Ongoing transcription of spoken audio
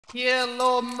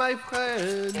Hello, my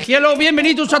friend. Hello,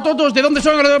 bienvenidos a todos. ¿De dónde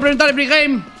son? Que le voy a preguntar el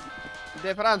pregame.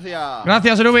 De Francia.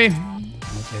 Gracias, Erubi.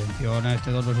 Atención a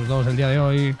este 2 vs 2 el día de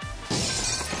hoy.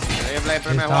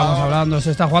 Estábamos hablando,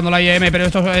 se está jugando la IM, pero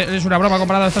esto es una broma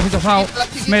comparado a esta situación.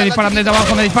 Me disparan desde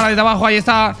abajo, me disparan desde abajo. Ahí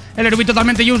está el Erubi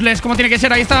totalmente useless, como tiene que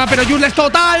ser. Ahí está, pero useless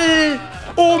total.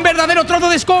 Un verdadero trozo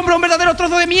de escombro, un verdadero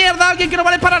trozo de mierda. Alguien que no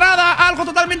vale para nada, algo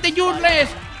totalmente useless.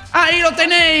 Ahí lo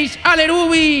tenéis, al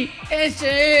Erubi.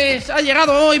 Ese es, ha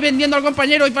llegado hoy vendiendo al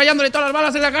compañero y fallándole todas las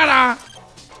balas en la cara.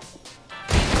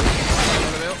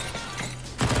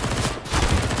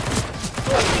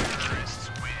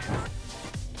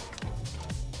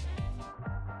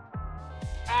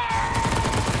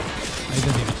 Ahí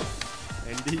te tienes.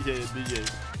 El DJ.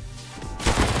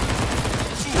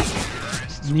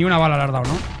 Ni una bala le has dado,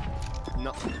 ¿no?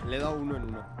 No, le he dado uno en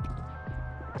uno.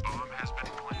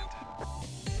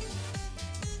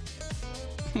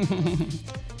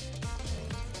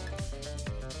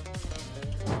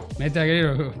 Mete a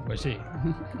querido. Pues sí.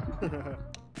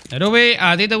 Erubi,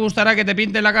 ¿a ti te gustará que te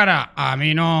pinte la cara? A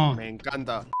mí no. Me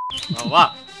encanta. Vamos,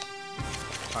 va.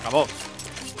 Acabó.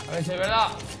 A ver si es verdad.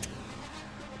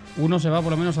 Uno se va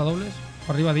por lo menos a dobles.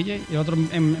 Por arriba DJ y el otro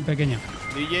en pequeña.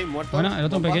 DJ muerto. Bueno, el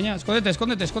otro en Bomba. pequeña. Escóndete.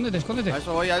 A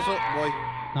eso voy.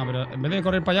 No, pero en vez de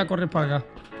correr para allá, corres para acá.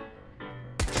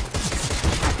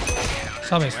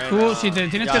 ¿Sabes? Bueno, tú, si te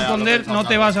tienes ya, que ya, esconder, no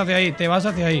te vas hacia ahí, te vas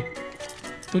hacia ahí.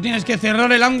 Tú tienes que cerrar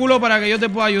el ángulo para que yo te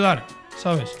pueda ayudar,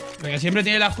 ¿sabes? Porque siempre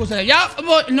tiene la excusa de ya,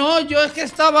 no, yo es que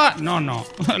estaba. No,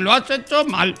 lo has hecho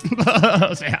mal.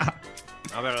 O sea.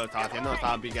 No, pero lo estaba haciendo,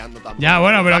 estaba piqueando también. Ya,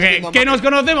 bueno, pero que nos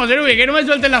conocemos, Erubi, que no me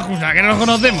suelten la excusa, que nos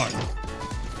conocemos.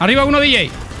 Arriba uno DJ.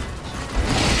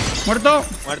 Muerto.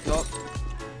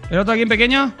 El otro aquí en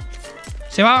pequeña.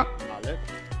 Se va. Vale.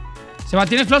 Se va.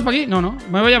 ¿Tienes flash para aquí? No,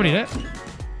 me voy a abrir,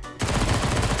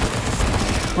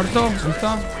 Muerto. Ahí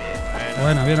está.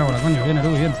 Buena, bien ahora, coño. Bien,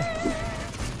 Erubi, bien.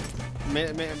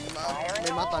 Me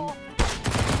matan.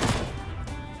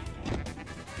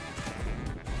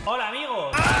 Hola,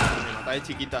 amigos. Me matáis,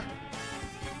 chiquita.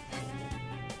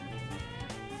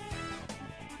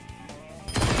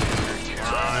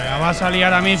 Me la vas a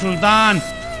liar a mí, Sultán.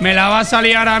 Me la vas a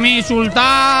liar a mí,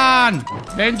 Sultán.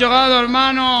 Bien jugado,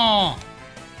 hermano.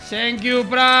 Thank you,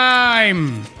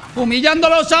 Prime.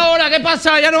 Humillándolos ahora. ¿Qué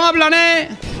pasa? Ya no hablan,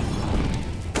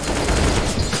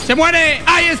 ¡Se muere!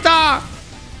 ¡Ahí está!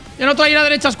 Y el otro ahí a la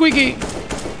derecha, Squeaky.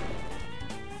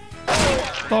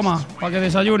 Toma, para que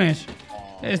desayunes.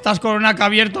 Estás con un AK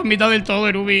abierto en mitad del todo,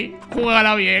 Erubi.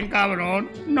 Júgala bien, cabrón.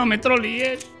 No me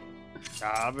trolíes.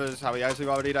 Ya, pues sabía que se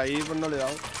iba a abrir ahí, pues no le he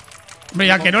dado. Hombre,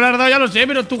 ya que no le has dado, ya lo sé,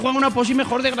 pero tú juegas una posi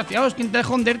mejor, desgraciado. Es que intenta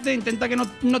esconderte, intenta que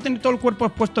no tener todo el cuerpo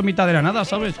expuesto en mitad de la nada,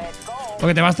 ¿sabes?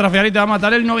 Porque te vas a trafear y te va a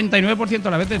matar el 99%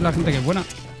 de las veces la gente que es buena.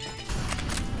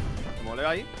 ¿Cómo le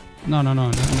va ahí? No,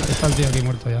 está el tío aquí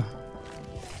muerto ya.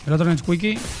 El otro en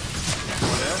Squeaky.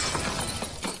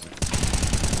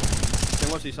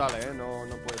 Tengo si sale, no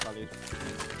puede salir.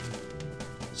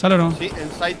 ¿Sale o no? Sí,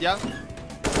 en site ya.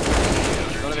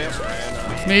 No le veo.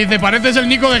 Me dice, pareces el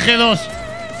Nico de G2.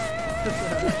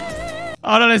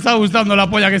 Ahora le está gustando la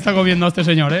polla que está comiendo a este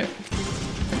señor,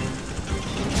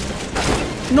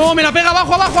 ¡No! ¡Me la pega!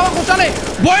 ¡Abajo, sale!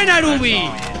 ¡Buena, Erubi!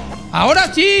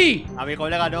 ¡Ahora sí! A mi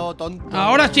colega no, tonto.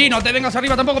 Ahora sí, no te vengas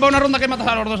arriba tampoco para una ronda que matas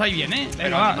a los dos ahí bien,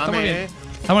 Venga, va, está muy bien.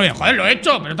 Está muy bien. Joder, lo he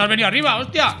hecho, pero te has venido arriba,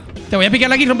 hostia. Te voy a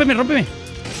piquear aquí, rómpeme.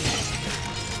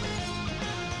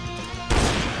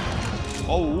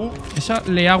 Esa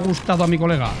le ha gustado a mi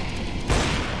colega.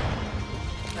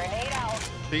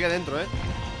 Sigue dentro, Me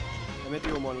he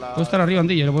metido como en la. Puede estar arriba,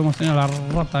 Andilla, lo podemos tener a la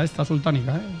rata esta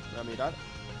sultánica, Voy a mirar.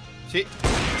 Sí.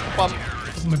 Pam.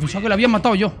 Me pensaba que la habían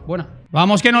matado yo. Buena.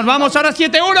 Vamos, que nos vamos. Ahora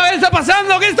 7-1. ¿Qué está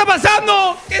pasando? ¿Qué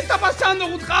está pasando?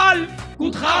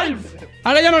 Good half.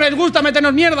 Ahora ya no les gusta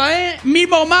meternos mierda,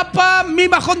 Mismo mapa,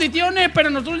 mismas condiciones, pero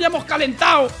nosotros ya hemos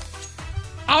calentado.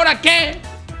 ¿Ahora qué?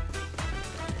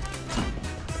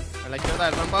 A la izquierda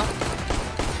de rampa.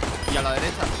 Y a la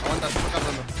derecha. Aguanta, estoy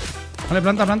cargando. Vale,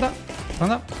 planta.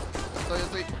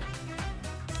 Estoy.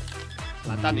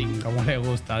 Mataning. Como le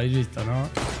gusta, habéis visto, ¿no?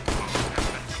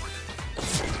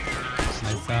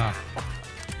 Ahí está.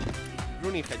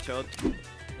 Running headshot.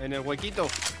 En el huequito.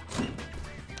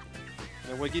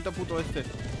 En el huequito puto este.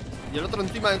 Y el otro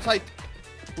encima del site.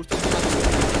 Justo encima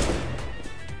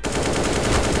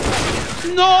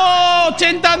del. ¡No!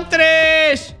 80 en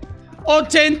 3.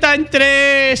 80 en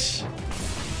 3.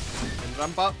 En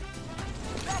rampa.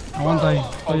 Aguanta ahí.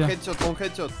 Con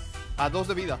headshot. A 2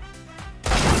 de vida.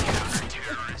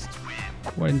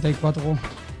 44.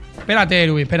 Espérate,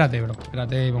 Erubi, espérate, bro.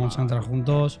 Espérate, vamos a entrar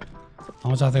juntos.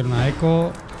 Vamos a hacer una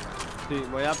eco. Sí,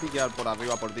 voy a piquear por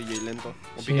arriba por DJ lento.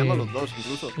 O Sí. piqueando los dos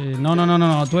incluso. Sí.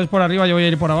 No. Tú ves por arriba, yo voy a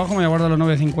ir por abajo, me voy a guardar los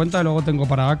 950 y luego tengo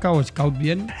para AK o Scout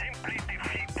bien.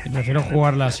 Y prefiero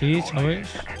jugarla así, ¿sabes?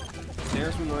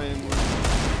 Tienes uno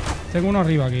en... Tengo uno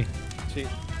arriba aquí. Sí.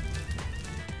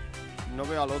 No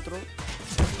veo al otro.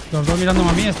 Los dos mirándome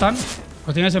a mí están.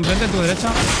 Los tienes enfrente, en tu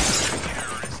derecha.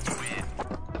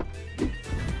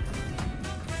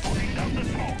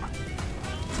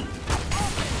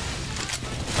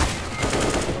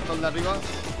 Muerto el de arriba.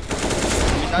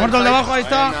 Muerto el de abajo, ahí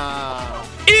está. Buena.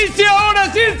 ¡Easy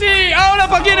ahora, sí! ¿Ahora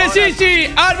para quién es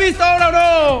Easy? ¿Has visto ahora o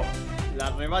no? La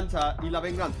revancha y la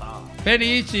venganza.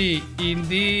 Very easy,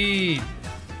 indeed.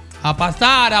 A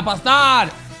pastar, a pastar.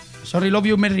 Sorry, love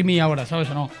you, marry me ahora, ¿sabes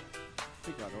o no?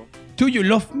 Sí, claro. Do you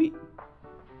love me?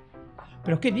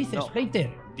 ¿Pero qué dices, No.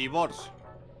 hater? Divorce.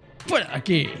 Fuera de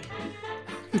aquí.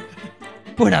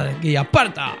 Fuera de aquí,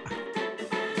 aparta.